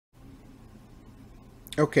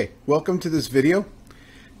Okay, welcome to this video.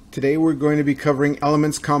 Today we're going to be covering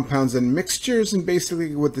elements, compounds, and mixtures, and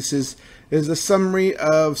basically what this is a summary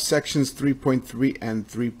of sections 3.3 and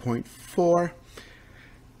 3.4.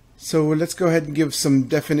 So let's go ahead and give some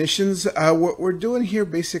definitions. What we're doing here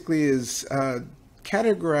basically is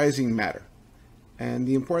categorizing matter. And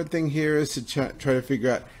the important thing here is to try to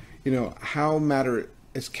figure out, how matter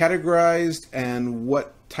is categorized and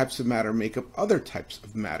what types of matter make up other types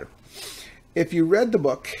of matter. If you read the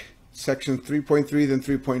book, section 3.3 then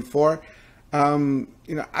 3.4,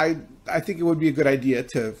 I think it would be a good idea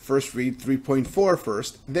to first read 3.4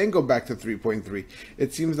 first, then go back to 3.3.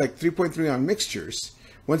 It seems like 3.3 on mixtures,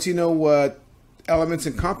 once you know what elements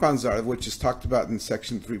and compounds are, which is talked about in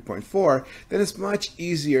section 3.4, then it's much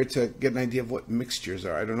easier to get an idea of what mixtures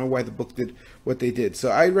are. I don't know why the book did what they did.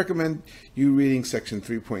 So I recommend you reading section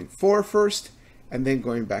 3.4 first, and then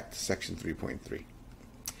going back to section 3.3.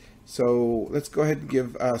 So let's go ahead and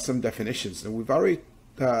give some definitions. And we've already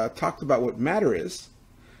talked about what matter is,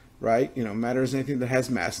 right? Matter is anything that has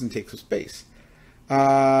mass and takes up space.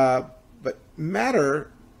 But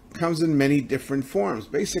matter comes in many different forms.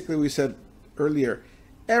 Basically, we said earlier,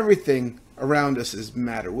 everything around us is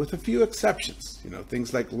matter, with a few exceptions.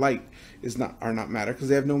 Things like light are not matter because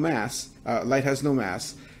they have no mass. Light has no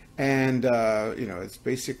mass, and it's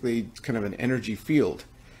basically kind of an energy field.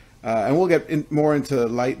 And we'll get more into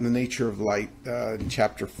light and the nature of light in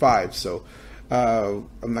chapter 5. So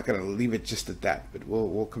I'm not going to leave it just at that, but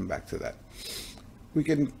we'll come back to that. We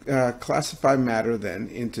can classify matter then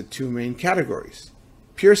into two main categories: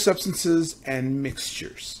 pure substances and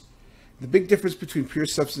mixtures. The big difference between pure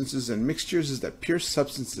substances and mixtures is that pure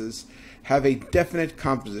substances have a definite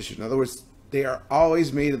composition. In other words, they are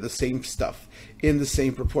always made of the same stuff in the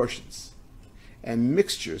same proportions. And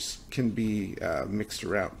mixtures can be mixed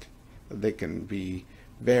around. They can be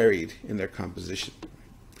varied in their composition.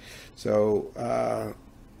 So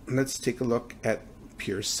let's take a look at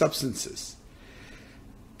pure substances.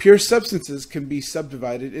 Pure substances can be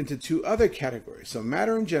subdivided into two other categories. So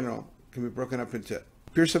matter in general can be broken up into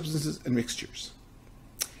pure substances and mixtures.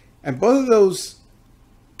 And both of those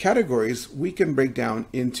categories we can break down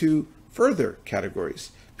into further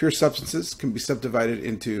categories. Pure substances can be subdivided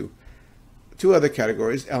into two other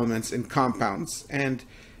categories: elements and compounds. And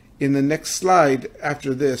in the next slide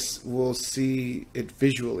after this, we'll see it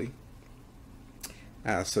visually.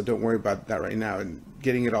 So don't worry about that right now and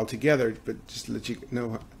getting it all together, but just to let you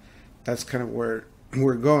know that's kind of where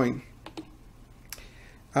we're going.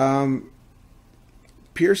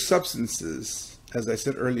 Pure substances, as I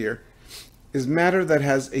said earlier, is matter that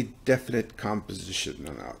has a definite composition.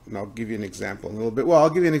 And I'll give you an example in a little bit. Well,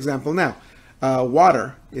 I'll give you an example now.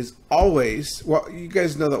 Water is always, well, you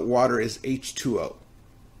guys know that water is H2O.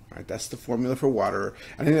 Right, that's the formula for water.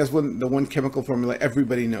 I think that's the one chemical formula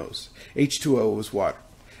everybody knows. H2O is water.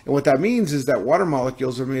 And what that means is that water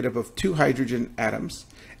molecules are made up of two hydrogen atoms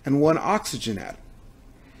and one oxygen atom.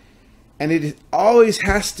 And it always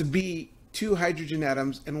has to be two hydrogen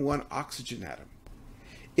atoms and one oxygen atom.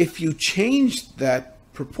 If you change that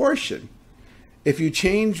proportion, if you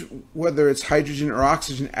change whether it's hydrogen or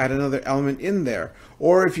oxygen, add another element in there,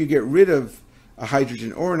 or if you get rid of a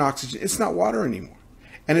hydrogen or an oxygen, it's not water anymore.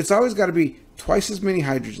 And it's always got to be twice as many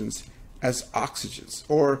hydrogens as oxygens.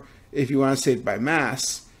 Or if you want to say it by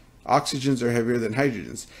mass, oxygens are heavier than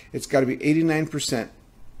hydrogens. It's got to be 89%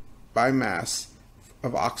 by mass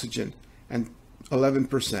of oxygen and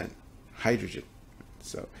 11% hydrogen.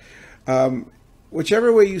 So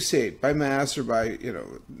whichever way you say it, by mass or by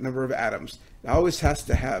number of atoms, it always has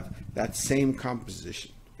to have that same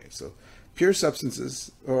composition. Okay, so pure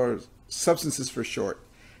substances, or substances for short,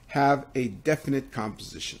 have a definite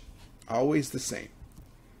composition, always the same.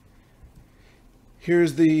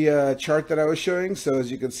 Here's the chart that I was showing. So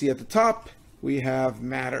as you can see at the top, we have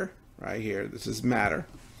matter right here. This is matter.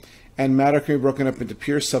 And matter can be broken up into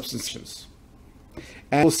pure substances.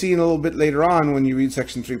 And we'll see in a little bit later on when you read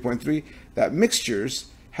section 3.3 that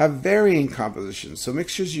mixtures have varying compositions. So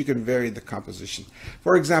mixtures, you can vary the composition.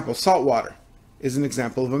 For example, salt water is an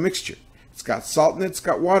example of a mixture. It's got salt in it, it's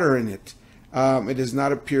got water in it. It is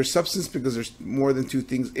not a pure substance because there's more than two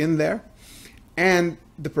things in there. And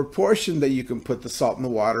the proportion that you can put the salt in the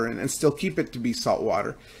water in and still keep it to be salt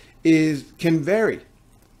water can vary.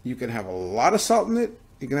 You can have a lot of salt in it,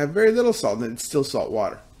 you can have very little salt in it, it's still salt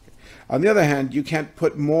water. On the other hand, you can't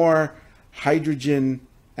put more hydrogen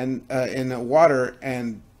in water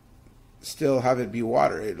and still have it be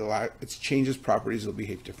water. It changes properties, will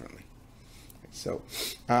behave differently. So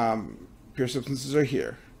pure substances are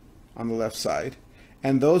here on the left side,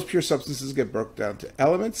 and those pure substances get broken down to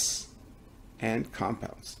elements and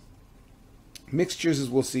compounds. Mixtures, as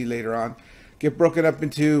we'll see later on, get broken up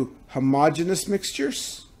into homogeneous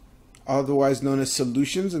mixtures, otherwise known as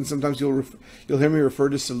solutions. And sometimes you'll hear me refer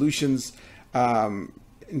to solutions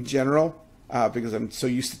in general because I'm so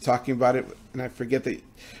used to talking about it, and I forget that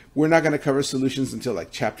we're not going to cover solutions until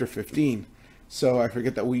like chapter 15. So I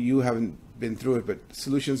forget that you haven't been through it, but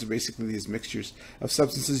solutions are basically these mixtures of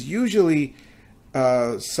substances, usually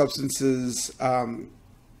substances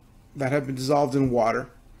that have been dissolved in water.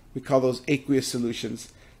 We call those aqueous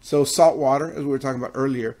solutions. So salt water, as we were talking about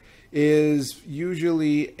earlier, is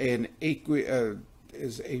usually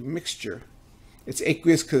is a mixture. It's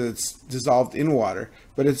aqueous because it's dissolved in water,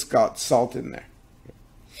 but it's got salt in there.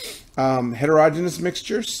 Heterogeneous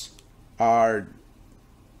mixtures are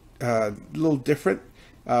a little different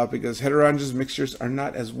because heterogeneous mixtures are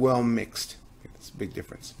not as well mixed. It's a big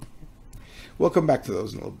difference. We'll come back to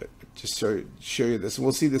those in a little bit. Just show you this. And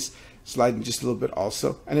we'll see this slide in just a little bit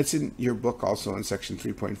also. And it's in your book also in section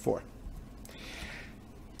 3.4.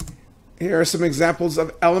 Here are some examples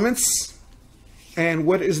of elements. And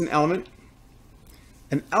what is an element?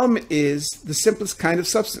 An element is the simplest kind of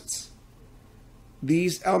substance.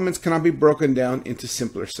 These elements cannot be broken down into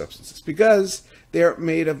simpler substances because they're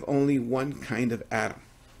made of only one kind of atom.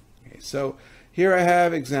 Okay, so here I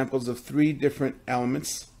have examples of 3 different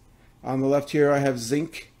elements. On the left here I have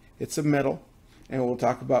zinc. It's a metal, and we'll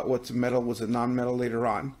talk about what's a metal, what's a non-metal later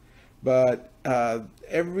on. But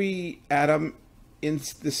every atom in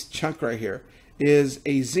this chunk right here is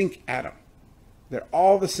a zinc atom. They're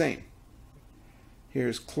all the same.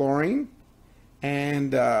 Here's chlorine,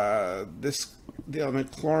 and the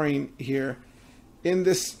element chlorine here. In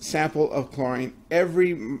this sample of chlorine,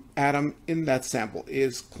 every atom in that sample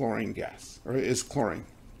is chlorine gas, or is chlorine.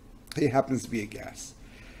 It happens to be a gas.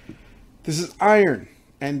 This is iron,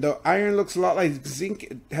 and though iron looks a lot like zinc,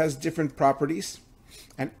 it has different properties.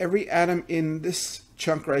 And every atom in this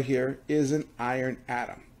chunk right here is an iron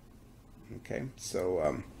atom. Okay,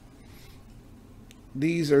 so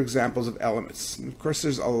these are examples of elements. And of course,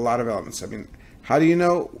 there's a lot of elements. I mean, how do you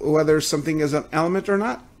know whether something is an element or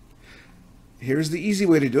not? Here's the easy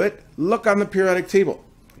way to do it. Look on the periodic table.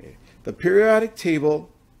 Okay. The periodic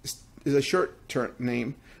table is a short term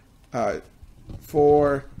name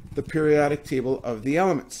for the periodic table of the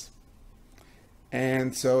elements.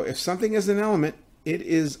 And so if something is an element, it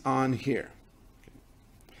is on here.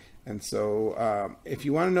 And so if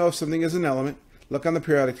you want to know if something is an element, look on the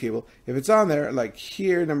periodic table. If it's on there, like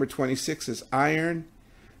here, number 26 is iron,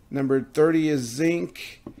 number 30 is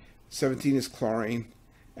zinc, 17 is chlorine,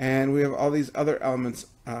 and we have all these other elements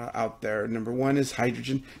out there. Number 1 is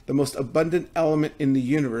hydrogen. The most abundant element in the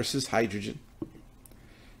universe is hydrogen.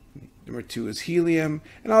 Number 2 is helium,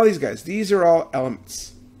 and all these guys. These are all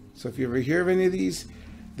elements. So if you ever hear of any of these,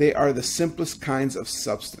 they are the simplest kinds of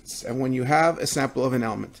substance. And when you have a sample of an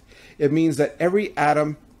element, it means that every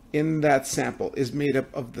atom in that sample is made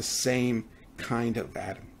up of the same kind of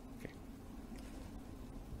atom. Okay.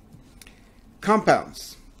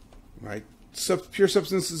 Compounds, right? Pure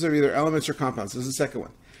substances are either elements or compounds. This is the second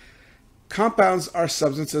one. Compounds are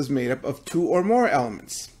substances made up of 2 or more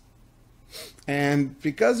elements. And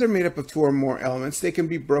because they're made up of 2 or more elements, they can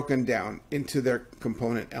be broken down into their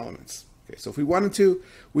component elements. Okay, so if we wanted to,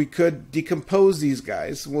 we could decompose these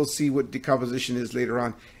guys. We'll see what decomposition is later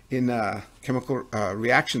on in chemical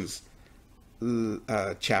reactions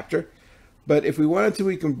chapter. But if we wanted to,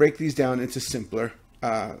 we can break these down into simpler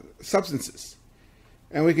substances.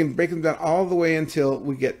 And we can break them down all the way until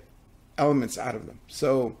we get elements out of them.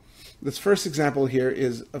 So this first example here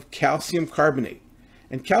is of calcium carbonate.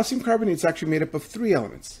 And calcium carbonate is actually made up of 3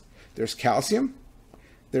 elements. There's calcium,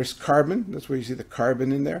 there's carbon, that's where you see the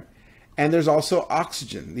carbon in there, and there's also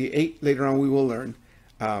oxygen. The 8 later on we will learn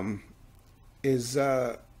tells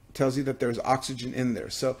you that there's oxygen in there.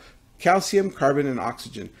 So calcium, carbon, and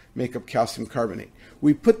oxygen make up calcium carbonate.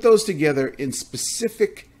 We put those together in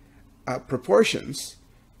specific proportions,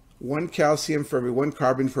 1 calcium for every 1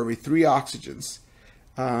 carbon for every 3 oxygens,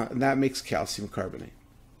 and that makes calcium carbonate.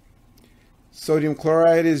 Sodium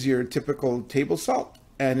chloride is your typical table salt,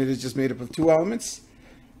 and it is just made up of 2 elements,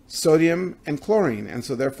 sodium and chlorine, and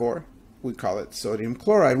so therefore we call it sodium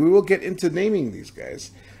chloride. We will get into naming these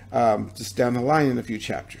guys just down the line in a few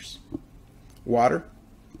chapters. Water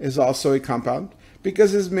is also a compound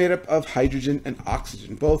because it's made up of hydrogen and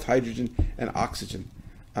oxygen, both hydrogen and oxygen.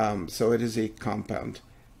 So it is a compound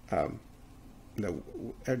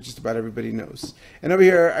that just about everybody knows. And over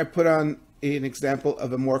here I put on an example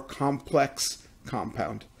of a more complex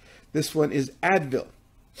compound. This one is Advil.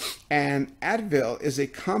 And Advil is a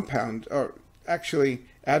compound, or actually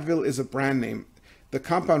Advil is a brand name. The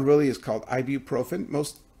compound really is called ibuprofen.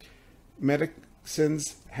 Most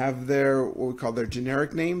medicines have their, what we call their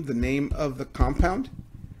generic name, the name of the compound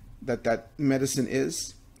that medicine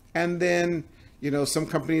is. And then, some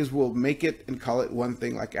companies will make it and call it one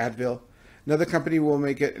thing, like Advil. Another company will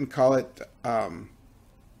make it and call it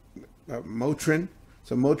Motrin.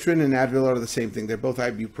 So Motrin and Advil are the same thing. They're both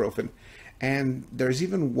ibuprofen. And there's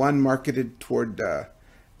even one marketed toward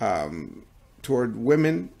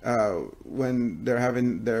women when they're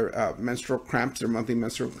having their menstrual cramps, their monthly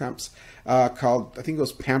menstrual cramps, called, I think it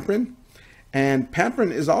was Pamprin. And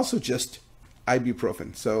Pamprin is also just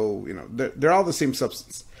ibuprofen. So, they're all the same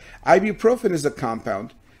substance. Ibuprofen is a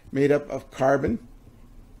compound made up of carbon,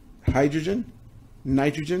 hydrogen,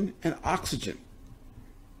 nitrogen, and oxygen.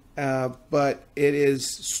 But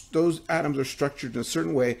those atoms are structured in a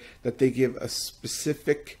certain way that they give a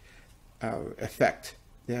specific effect.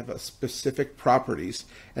 They have a specific properties,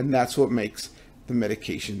 and that's what makes the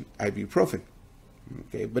medication ibuprofen.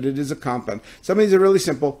 Okay, but it is a compound. Some of these are really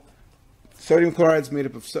simple. Sodium chloride is made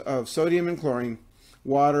up of sodium and chlorine.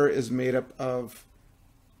 Water is made up of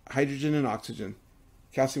hydrogen and oxygen.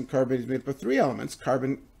 Calcium carbonate is made up of 3 elements: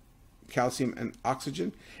 carbon, calcium, and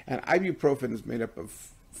oxygen. And ibuprofen is made up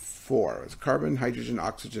of 4. It's carbon, hydrogen,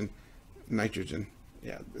 oxygen, nitrogen.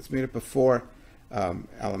 Yeah, it's made up of 4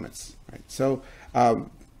 elements. Right. So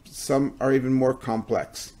some are even more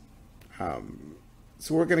complex.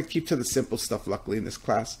 So we're going to keep to the simple stuff, luckily, in this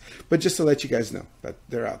class. But just to let you guys know that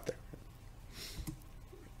they're out there.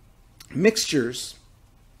 Mixtures,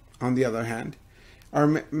 on the other hand,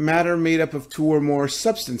 are matter made up of 2 or more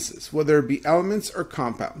substances, whether it be elements or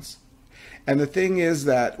compounds. And the thing is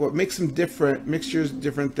that what makes them different, mixtures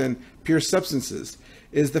different than pure substances,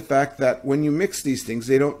 is the fact that when you mix these things,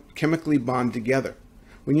 they don't chemically bond together.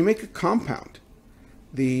 When you make a compound,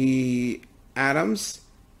 the atoms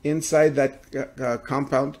inside that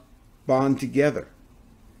compound bond together.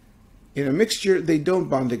 In a mixture, they don't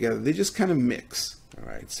bond together. They just kind of mix. All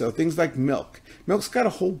right. So things like milk. Milk's got a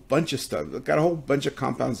whole bunch of stuff. It's got a whole bunch of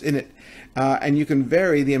compounds in it. And you can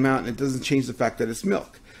vary the amount, and it doesn't change the fact that it's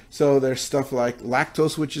milk. So there's stuff like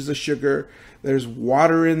lactose, which is a sugar. There's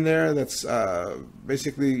water in there that's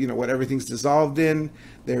basically, what everything's dissolved in.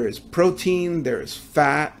 There is protein. There is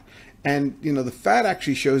fat. And, the fat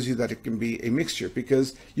actually shows you that it can be a mixture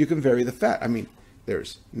because you can vary the fat. I mean,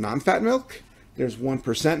 there's non-fat milk. There's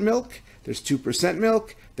 1% milk. There's 2%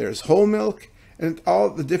 milk. There's whole milk. And all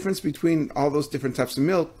the difference between all those different types of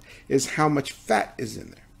milk is how much fat is in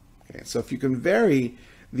there. Okay, so if you can vary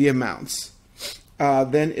the amounts,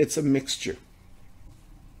 then it's a mixture.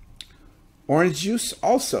 Orange juice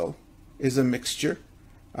also is a mixture.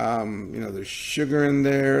 There's sugar in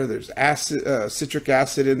there. There's acid, citric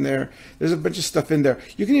acid in there. There's a bunch of stuff in there.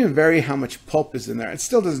 You can even vary how much pulp is in there. It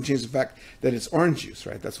still doesn't change the fact that it's orange juice,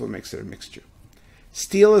 right? That's what makes it a mixture.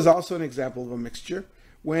 Steel is also an example of a mixture.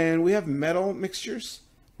 When we have metal mixtures,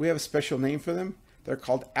 we have a special name for them. They're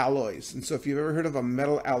called alloys. And so if you've ever heard of a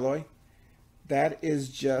metal alloy, that is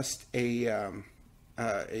just a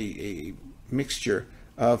mixture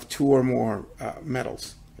of 2 or more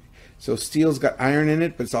metals. So steel's got iron in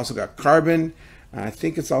it, but it's also got carbon. I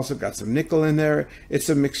think it's also got some nickel in there. It's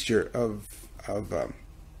a mixture of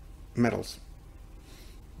metals.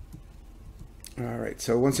 All right,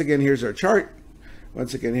 so once again, here's our chart.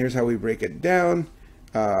 Once again, here's how we break it down.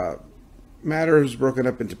 Matter is broken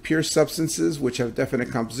up into pure substances, which have definite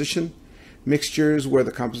composition. Mixtures, where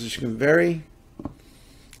the composition can vary.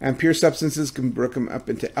 And pure substances can be broken up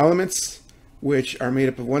into elements, which are made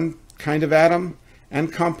up of one kind of atom,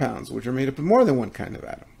 and compounds, which are made up of more than one kind of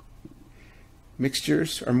atom.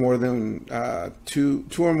 Mixtures are more than two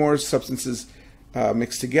or more substances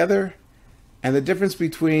mixed together. And the difference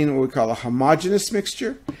between what we call a homogeneous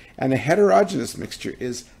mixture and a heterogeneous mixture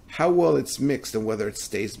is how well it's mixed and whether it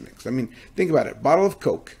stays mixed. I mean, think about it. Bottle of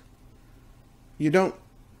Coke. You don't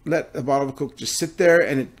let a bottle of Coke just sit there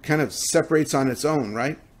and it kind of separates on its own,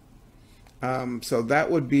 right? So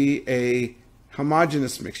that would be a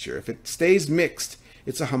homogeneous mixture. If it stays mixed,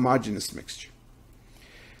 it's a homogeneous mixture.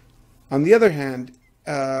 On the other hand,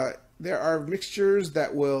 there are mixtures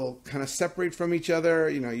that will kind of separate from each other.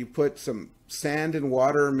 You put some sand and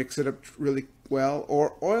water, mix it up really well,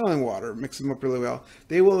 or oil and water, mix them up really well.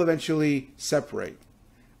 They will eventually separate.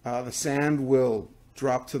 The sand will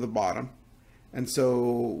drop to the bottom, and so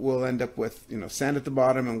we'll end up with sand at the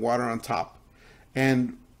bottom and water on top.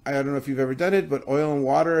 And I don't know if you've ever done it, but oil and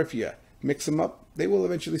water, if you mix them up, they will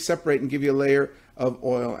eventually separate and give you a layer of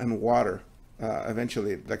oil and water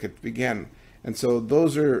eventually, like it began. And so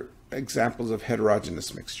those are examples of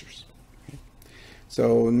heterogeneous mixtures. Okay.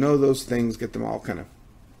 So know those things, get them all kind of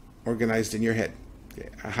organized in your head, okay,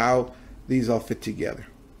 how these all fit together.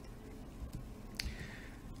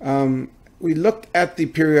 We looked at the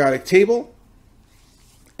periodic table,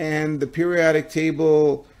 and the periodic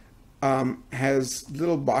table has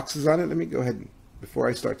little boxes on it. Let me go ahead before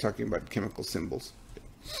I start talking about chemical symbols.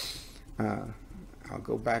 I'll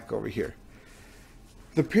go back over here.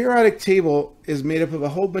 The periodic table is made up of a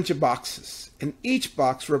whole bunch of boxes, and each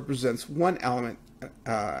box represents one element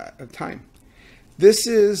at a time. This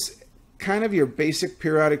is kind of your basic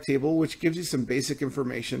periodic table, which gives you some basic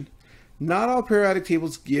information. Not all periodic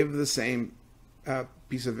tables give the same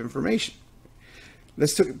piece of information.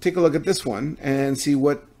 Let's take a look at this one and see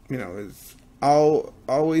what is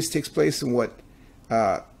always takes place and what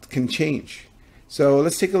can change. So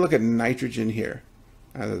let's take a look at nitrogen here.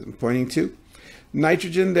 As I'm pointing to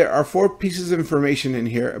nitrogen, there are 4 pieces of information in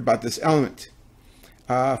here about this element.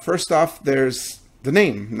 First off, there's the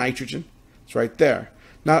name nitrogen. It's right there.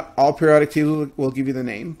 Not all periodic tables will give you the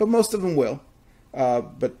name, but most of them will.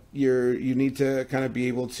 But you need to kind of be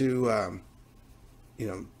able to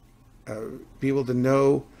be able to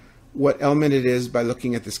know what element it is by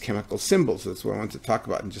looking at this chemical symbol. So that's what I want to talk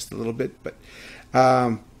about in just a little bit. But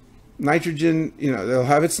nitrogen, they'll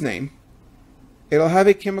have its name. It'll have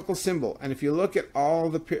a chemical symbol, and if you look at all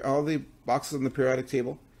the boxes on the periodic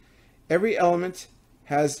table, every element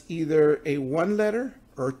has either a 1-letter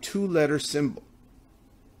or 2-letter symbol.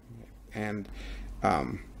 And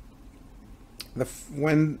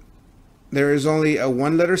when there is only a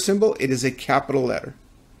 1-letter symbol, it is a capital letter.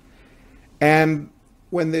 And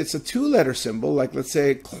when it's a 2-letter symbol, like let's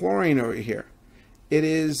say chlorine over here, it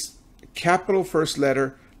is capital first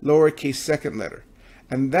letter, lowercase second letter.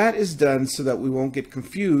 And that is done so that we won't get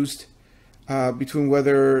confused between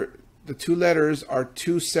whether the 2 letters are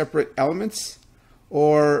 2 separate elements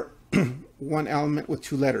or one element with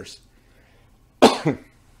 2 letters.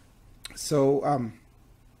 So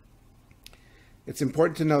it's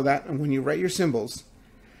important to know that. And when you write your symbols,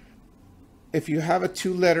 if you have a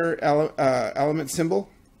 2-letter element symbol,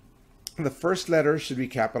 the first letter should be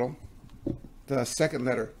capital. The second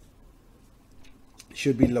letter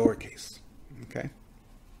should be lowercase. Okay.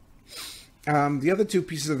 The other 2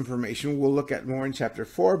 pieces of information we'll look at more in chapter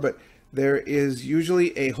 4, but there is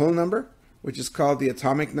usually a whole number, which is called the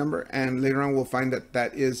atomic number, and later on we'll find that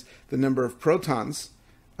that is the number of protons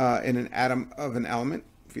in an atom of an element.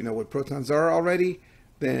 If you know what protons are already,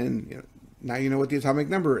 then now you know what the atomic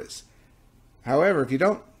number is. However, if you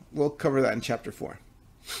don't, we'll cover that in chapter 4.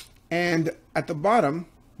 And at the bottom,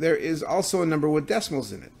 there is also a number with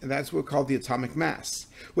decimals in it, and that's what we call the atomic mass,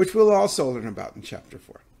 which we'll also learn about in chapter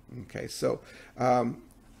 4. Okay, so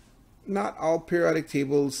not all periodic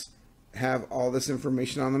tables have all this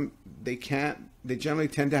information on them. They generally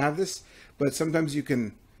tend to have this, but sometimes you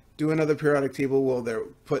can do another periodic table where they'll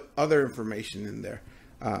put other information in there.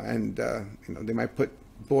 They might put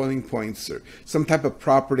boiling points or some type of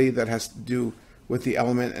property that has to do with the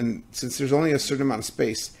element. And since there's only a certain amount of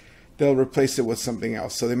space, they'll replace it with something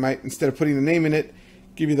else. So they might, instead of putting the name in it,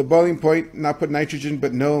 give you the boiling point, not put nitrogen,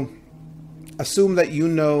 but assume that you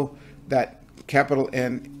know that capital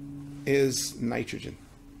N is nitrogen.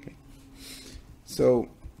 Okay. So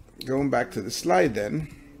going back to the slide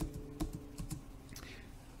then,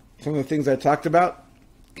 some of the things I talked about,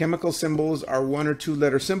 chemical symbols are 1 or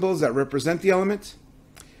 2-letter symbols that represent the element.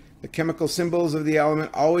 The chemical symbols of the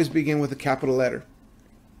element always begin with a capital letter.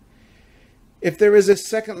 If there is a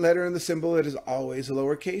second letter in the symbol, it is always a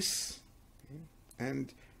lowercase.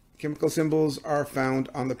 And chemical symbols are found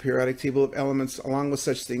on the periodic table of elements, along with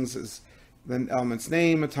such things as the element's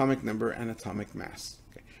name, atomic number, and atomic mass.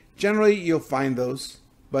 Okay. Generally, you'll find those,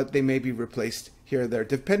 but they may be replaced here or there,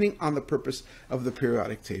 depending on the purpose of the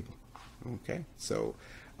periodic table. Okay, so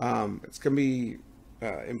it's going to be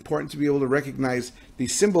important to be able to recognize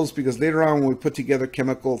these symbols, because later on when we put together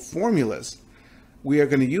chemical formulas, we are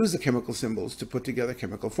going to use the chemical symbols to put together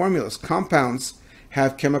chemical formulas. Compounds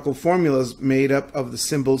have chemical formulas made up of the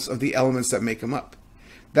symbols of the elements that make them up.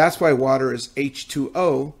 That's why water is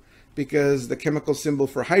H2O, because the chemical symbol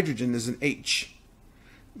for hydrogen is an H.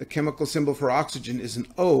 The chemical symbol for oxygen is an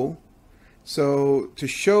O. So to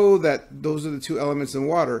show that those are the 2 elements in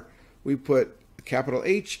water, we put a capital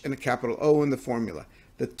H and a capital O in the formula.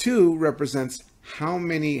 The 2 represents how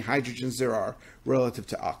many hydrogens there are relative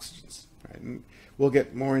to oxygens. Right? And we'll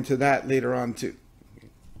get more into that later on too.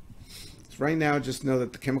 So right now, just know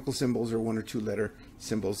that the chemical symbols are 1 or 2-letter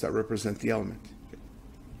symbols that represent the element.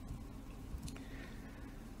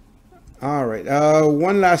 All right.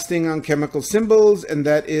 One last thing on chemical symbols, and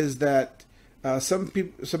that is that some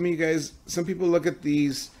people look at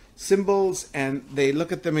these symbols and they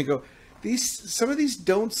look at them and go, some of these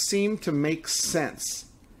don't seem to make sense,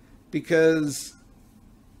 because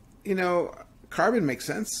carbon makes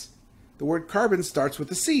sense. The word carbon starts with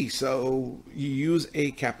a C, so you use a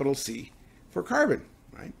capital C for carbon,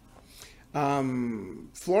 right?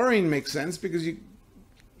 Fluorine makes sense because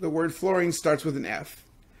the word fluorine starts with an F,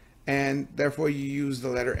 and therefore you use the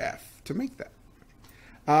letter F to make that.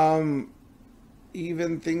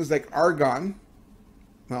 Even things like argon,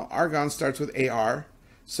 well, argon starts with AR,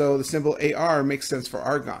 so the symbol AR makes sense for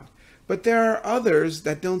argon. But there are others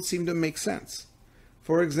that don't seem to make sense.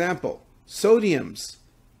 For example, sodium's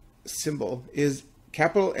symbol is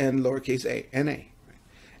capital N lowercase a, Na.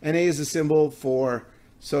 Na is a symbol for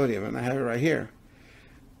sodium, and I have it right here.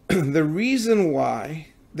 The reason why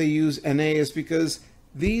they use Na is because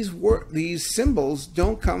these symbols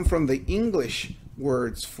don't come from the English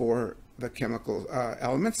words for the chemical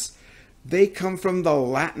elements. They come from the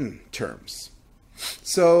Latin terms.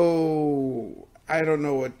 So I don't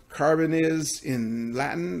know what carbon is in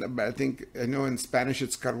Latin, but I know in Spanish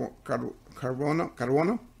it's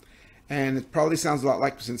carbono, and it probably sounds a lot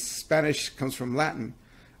like, since Spanish comes from Latin,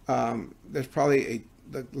 there's probably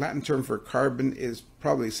the Latin term for carbon is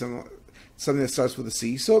probably something that starts with a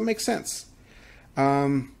C, so it makes sense.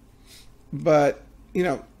 But, you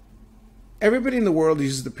know, everybody in the world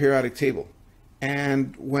uses the periodic table.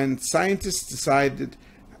 And when scientists decided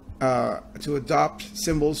to adopt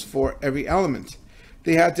symbols for every element,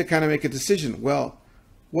 they had to kind of make a decision. Well,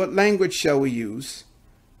 what language shall we use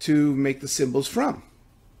to make the symbols from?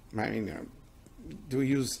 I mean, do we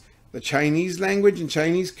use the Chinese language and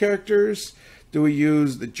Chinese characters? Do we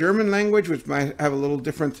use the German language, which might have a little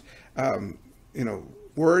different,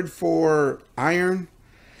 word for iron?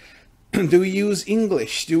 Do we use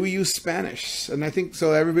English? Do we use Spanish? And I think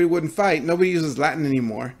so everybody wouldn't fight. Nobody uses Latin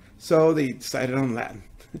anymore, so they decided on Latin.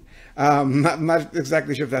 I'm not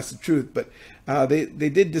exactly sure if that's the truth, but they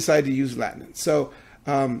did decide to use Latin. So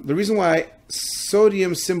the reason why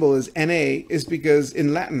sodium symbol is Na is because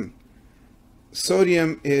in Latin,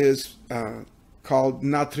 sodium is called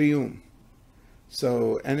natrium.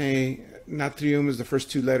 So natrium is the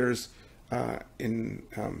first two letters in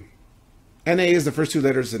Na is the first two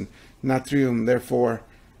letters in natrium, therefore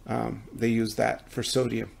they use that for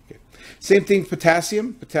sodium. Okay. Same thing,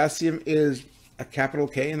 potassium. Potassium is a capital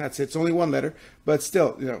K, and that's it. It's only one letter, but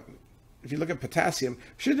still, if you look at potassium,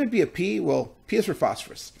 shouldn't it be a P? Well, P is for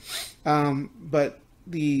phosphorus. But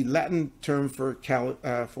the Latin term for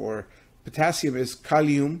potassium is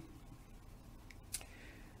kalium.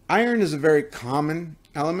 Iron is a very common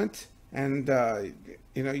element, and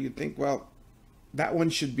you'd think, well, that one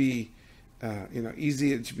should be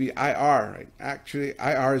easy. It should be IR, right? Actually,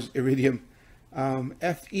 IR is iridium.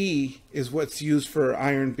 Fe is what's used for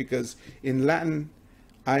iron because in Latin,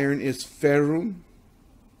 iron is ferrum,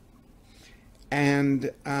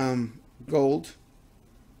 and gold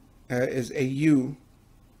is Au,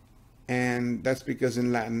 and that's because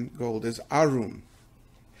in Latin, gold is aurum.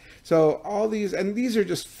 So all these, and these are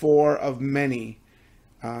just four of many.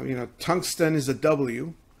 Tungsten is a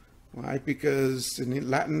W, right? Because in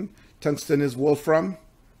Latin, tungsten is wolfram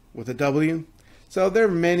with a W. So there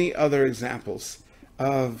are many other examples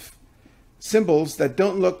of symbols that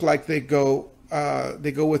don't look like they go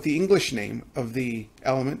with the English name of the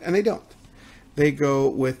element, and they don't. They go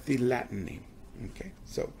with the Latin name. Okay,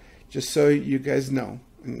 so just so you guys know,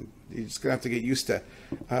 and you're just gonna have to get used to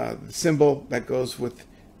the symbol that goes with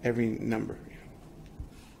every number.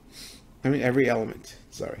 Every element.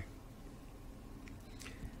 Sorry.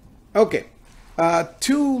 Okay.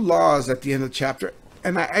 2 laws at the end of the chapter.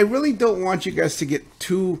 And I really don't want you guys to get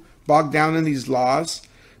too bogged down in these laws,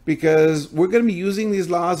 because we're going to be using these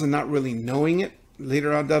laws and not really knowing it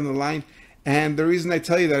later on down the line. And the reason I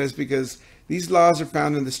tell you that is because these laws are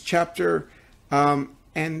found in this chapter,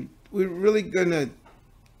 and we're really going to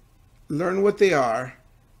learn what they are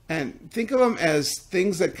and think of them as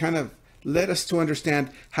things that kind of led us to understand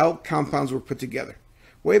how compounds were put together.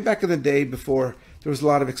 Way back in the day, before there was a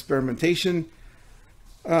lot of experimentation,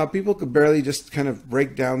 people could barely just kind of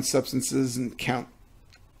break down substances and count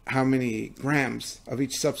how many grams of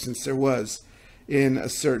each substance there was in a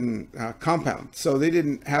certain compound. So they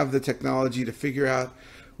didn't have the technology to figure out,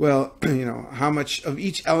 well, how much of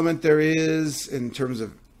each element there is in terms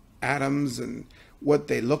of atoms and what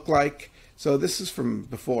they look like. So this is from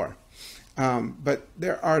before. But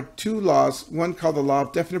there are 2 laws, one called the law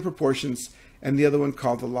of definite proportions and the other one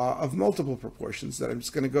called the law of multiple proportions, that I'm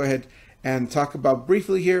just going to go ahead and talk about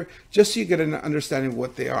briefly here, just so you get an understanding of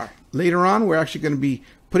what they are. Later on, we're actually going to be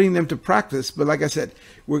putting them to practice, but like I said,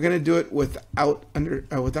 we're going to do it without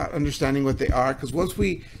understanding what they are, because once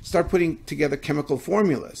we start putting together chemical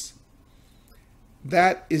formulas,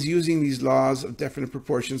 that is using these laws of definite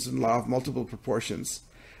proportions and law of multiple proportions.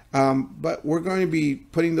 But we're going to be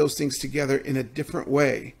putting those things together in a different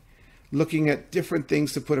way, looking at different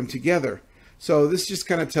things to put them together. So this just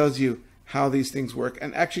kind of tells you how these things work.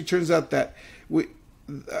 And actually turns out that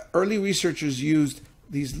early researchers used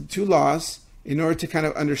these two laws in order to kind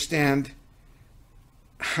of understand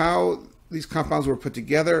how these compounds were put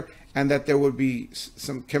together, and that there would be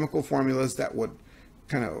some chemical formulas that would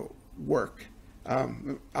kind of work.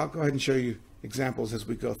 I'll go ahead and show you examples as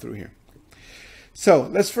we go through here. So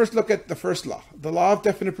let's first look at the first law, the law of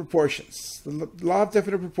definite proportions. The law of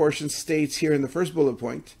definite proportions states here in the first bullet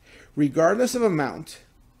point, regardless of amount,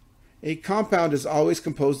 a compound is always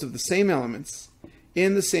composed of the same elements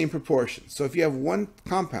in the same proportion. So if you have one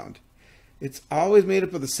compound, it's always made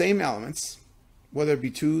up of the same elements, whether it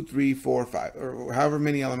be 2, 3, 4, 5, or however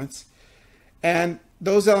many elements. And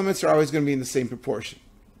those elements are always going to be in the same proportion.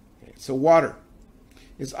 Okay, so water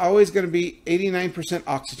is always going to be 89%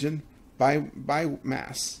 oxygen by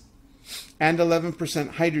mass and 11%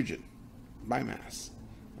 hydrogen by mass.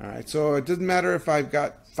 All right, so it doesn't matter if I've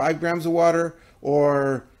got 5 grams of water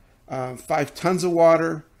or 5 tons of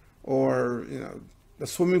water, or a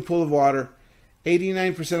swimming pool of water.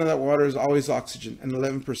 89% of that water is always oxygen and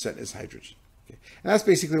 11% is hydrogen. Okay. And that's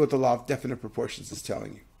basically what the law of definite proportions is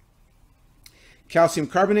telling you. Calcium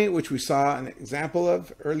carbonate, which we saw an example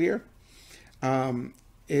of earlier,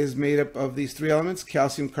 is made up of these 3 elements,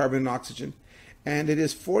 calcium, carbon, and oxygen. And it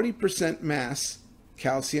is 40% mass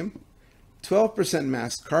calcium, 12%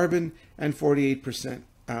 mass carbon, and 48%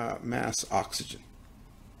 mass oxygen.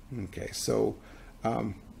 Okay, so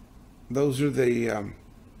those are the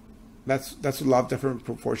that's what the law of definite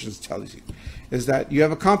proportions tells you, is that you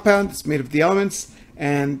have a compound that's made of the elements,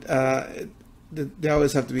 and they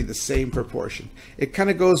always have to be the same proportion. It kind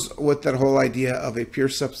of goes with that whole idea of a pure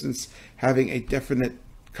substance having a definite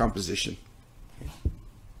composition.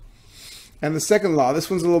 And the second law, this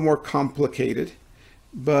one's a little more complicated,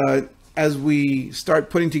 but as we start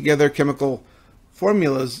putting together chemical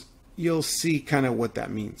formulas, you'll see kind of what that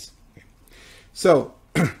means. Okay. So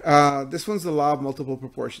this one's the law of multiple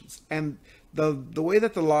proportions, and the way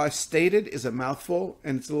that the law is stated is a mouthful,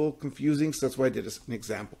 and it's a little confusing, so that's why I did an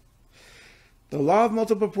example. The law of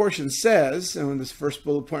multiple proportions says, and in this first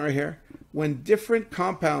bullet point right here, when different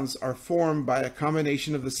compounds are formed by a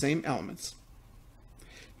combination of the same elements,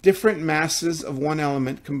 different masses of one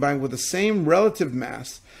element combined with the same relative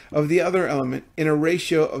mass of the other element in a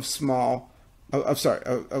ratio of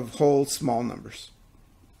whole small numbers.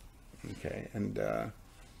 Okay, and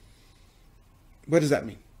what does that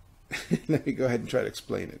mean? Let me go ahead and try to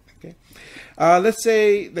explain it. Okay, let's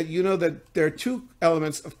say that you know that there are 2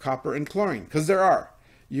 elements of copper and chlorine, because there are.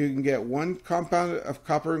 You can get one compound of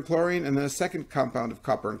copper and chlorine and then a second compound of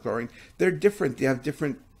copper and chlorine. They're different. They have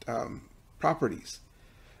different properties.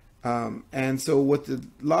 And so what the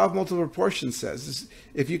law of multiple proportions says is,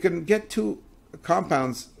 if you can get 2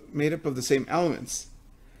 compounds made up of the same elements,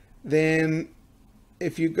 then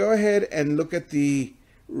if you go ahead and look at the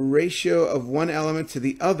ratio of one element to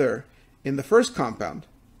the other in the first compound,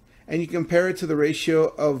 and you compare it to the ratio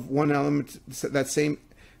of one element, that same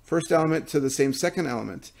first element to the same second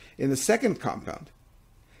element in the second compound,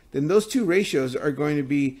 then those 2 ratios are going to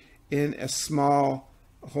be in a small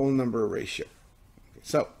whole number ratio. Okay,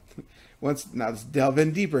 so now let's delve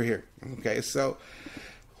in deeper here. Okay, so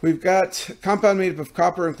we've got a compound made up of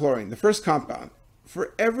copper and chlorine. The first compound,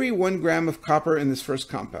 for every 1 gram of copper in this first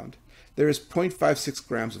compound, there is 0.56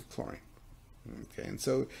 grams of chlorine. Okay, and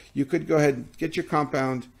so you could go ahead and get your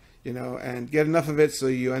compound, and get enough of it so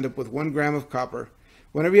you end up with 1 gram of copper.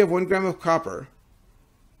 Whenever you have 1 gram of copper,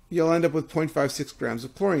 you'll end up with 0.56 grams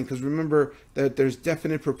of chlorine, because remember that there's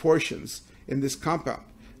definite proportions in this compound.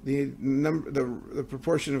 The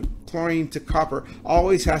proportion of chlorine to copper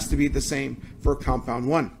always has to be the same for compound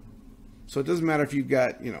 1. So it doesn't matter if you've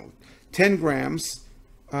got 10 grams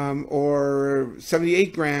or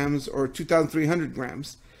 78 grams or 2,300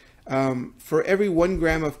 grams. For every 1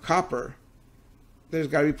 gram of copper, there's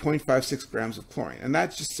got to be 0.56 grams of chlorine, and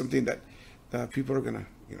that's just something that people are going to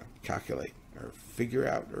calculate or figure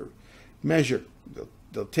out or measure.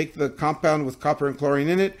 They'll take the compound with copper and chlorine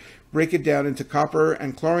in it, break it down into copper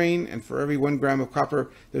and chlorine, and for every 1 gram of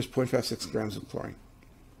copper, there's 0.56 grams of chlorine.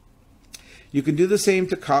 You can do the same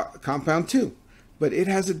to compound 2, but it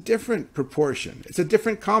has a different proportion. It's a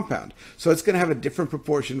different compound, so it's going to have a different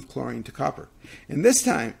proportion of chlorine to copper. And this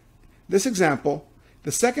example,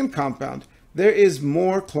 the second compound, there is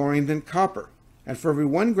more chlorine than copper. And for every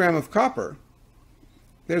 1 gram of copper,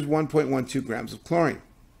 there's 1.12 grams of chlorine.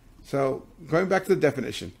 So going back to the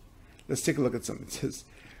definition, let's take a look at something. It says,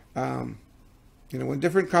 when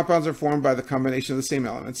different compounds are formed by the combination of the same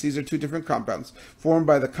elements, these are two different compounds formed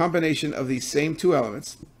by the combination of these same two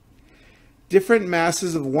elements, different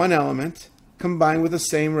masses of one element combined with the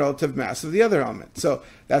same relative mass of the other element. So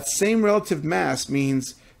that same relative mass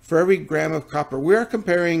means for every gram of copper, we are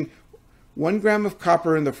comparing 1 gram of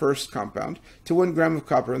copper in the first compound to 1 gram of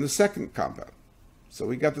copper in the second compound. So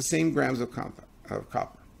we got the same grams of copper.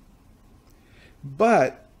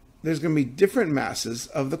 But there's going to be different masses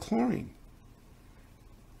of the chlorine.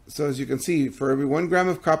 So as you can see, for every 1 gram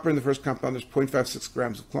of copper in the first compound, there's 0.56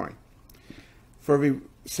 grams of chlorine. For every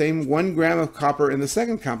same 1 gram of copper in the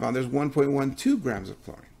second compound, there's 1.12 grams of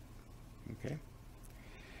chlorine. Okay.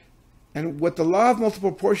 And what the law of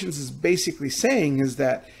multiple proportions is basically saying is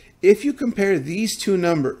that if you compare these two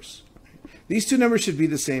numbers should be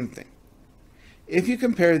the same thing. If you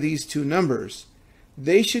compare these two numbers,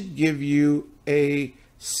 they should give you a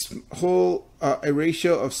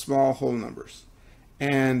ratio of small whole numbers.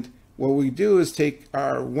 And what we do is take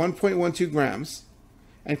our 1.12 grams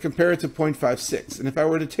and compare it to 0.56. And if I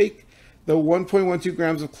were to take the 1.12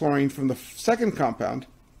 grams of chlorine from the second compound,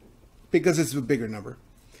 because it's a bigger number,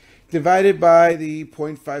 divided by the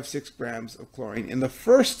 0.56 grams of chlorine in the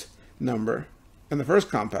first number, in the first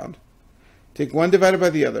compound, take one divided by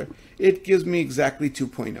the other, it gives me exactly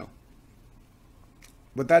 2.0.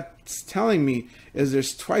 What that's telling me is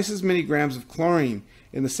there's twice as many grams of chlorine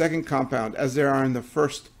in the second compound as there are in the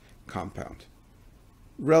first compound,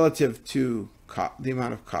 relative to the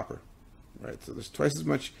amount of copper, right? So there's twice as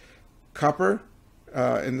much copper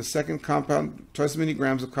in the second compound, twice as many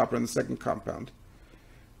grams of copper in the second compound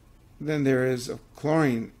than there is of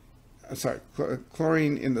chlorine,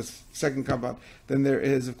 chlorine in the second compound than there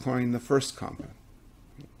is of chlorine in the first compound.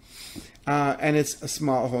 And it's a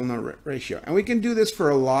small whole number ratio. And we can do this for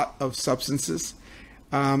a lot of substances.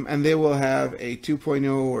 And they will have a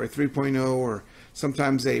 2.0 or a 3.0 or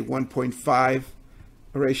sometimes a 1.5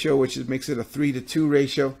 ratio, which makes it a 3:2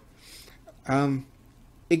 ratio.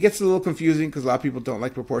 It gets a little confusing because a lot of people don't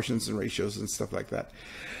like proportions and ratios and stuff like that.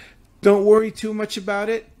 Don't worry too much about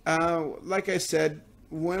it. Like I said,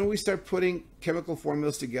 when we start putting chemical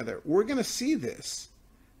formulas together, we're going to see this,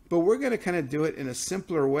 but we're going to kind of do it in a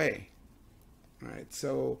simpler way. All right,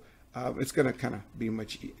 so it's going to kind of be a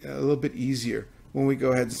little bit easier when we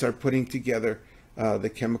go ahead and start putting together the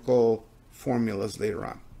chemical formulas later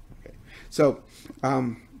on. Okay, so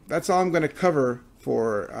that's all I'm going to cover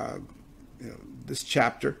for this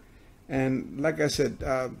chapter. And like I said,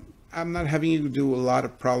 I'm not having you do a lot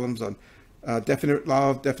of problems on law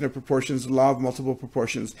of definite proportions, law of multiple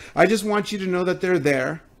proportions. I just want you to know that they're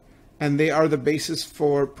there, and they are the basis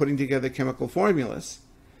for putting together chemical formulas.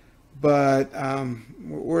 But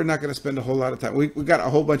we're not going to spend a whole lot of time. We've got a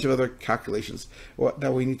whole bunch of other calculations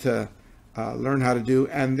that we need to learn how to do,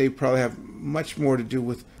 and they probably have much more to do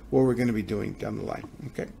with what we're going to be doing down the line.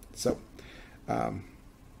 Okay, so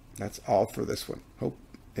that's all for this one. Hope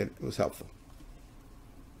it was helpful.